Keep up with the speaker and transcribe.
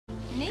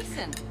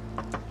Jason,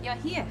 you're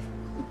here.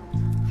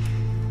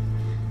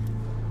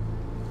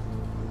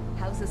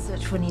 How's the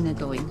search for Nina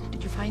going?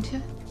 Did you find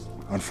her?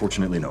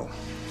 Unfortunately, no.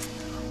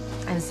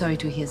 I'm sorry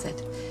to hear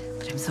that,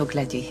 but I'm so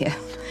glad you're here.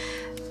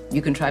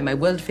 You can try my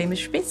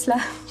world-famous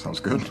Spätzle. Sounds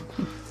good.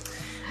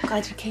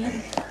 Glad you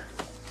came.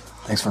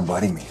 Thanks for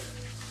inviting me.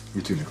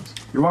 You too, Nicholas.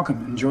 You're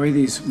welcome. Enjoy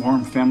these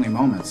warm family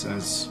moments,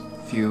 as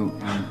few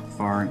and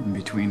far in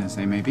between as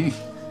they may be.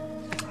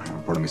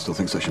 Part of me still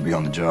thinks I should be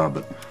on the job,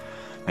 but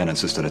Anna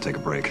insisted I take a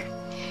break.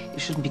 You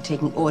shouldn't be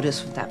taking orders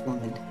from that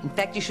woman. In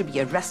fact, you should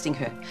be arresting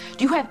her.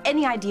 Do you have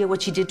any idea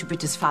what she did to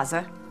Britt's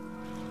father?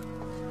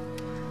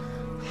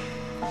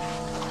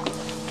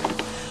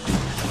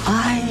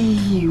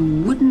 I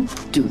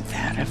wouldn't do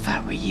that if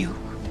I were you.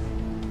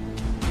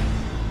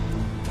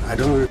 I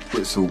don't...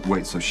 Wait, so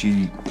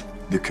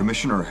the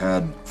commissioner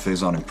had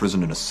Faison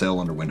imprisoned in a cell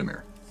under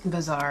Windermere?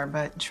 Bizarre,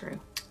 but true.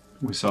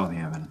 We saw the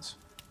evidence.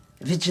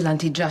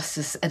 Vigilante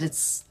justice at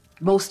its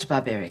most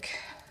barbaric.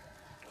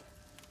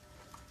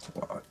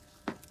 Well,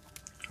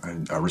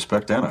 I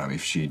respect Anna. I mean,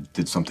 if she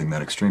did something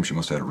that extreme, she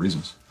must have had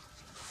reasons.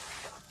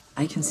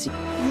 I can see.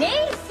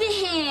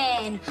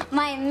 Nathan!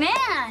 My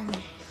man!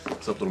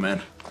 What's up, little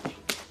man?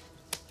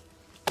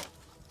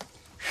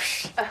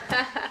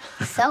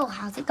 So,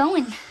 how's it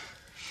going?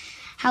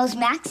 How's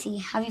Maxie?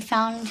 Have you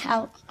found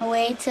out a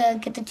way to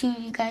get the two of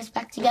you guys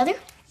back together?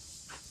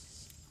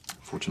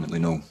 Fortunately,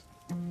 no.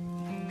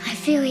 I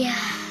feel ya.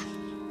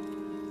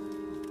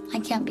 I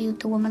can't be with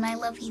the woman I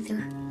love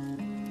either.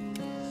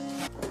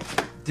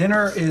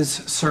 Dinner is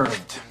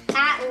served.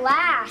 At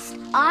last!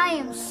 I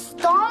am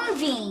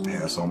starving!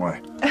 Yeah, so am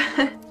I.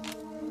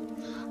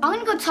 I'm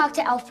gonna go talk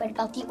to Alfred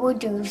about the hors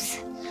d'oeuvres.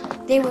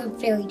 They were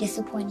very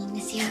disappointing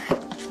this year.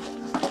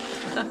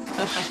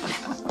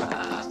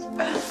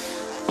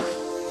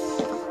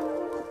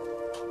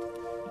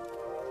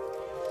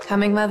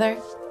 Coming, Mother?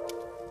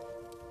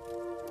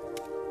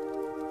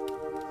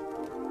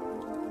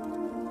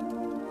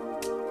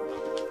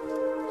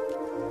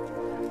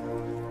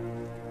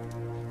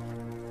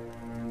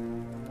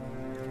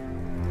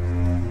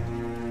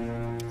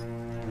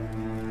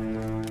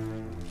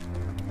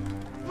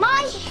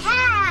 My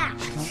hat!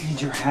 You don't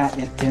need your hat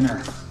at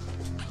dinner.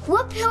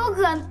 What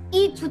pilgrim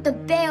eats with a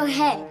bare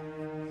head?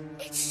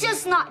 It's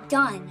just not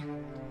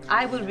done.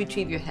 I will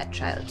retrieve your head,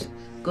 child.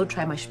 Go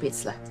try my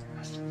Spätzle.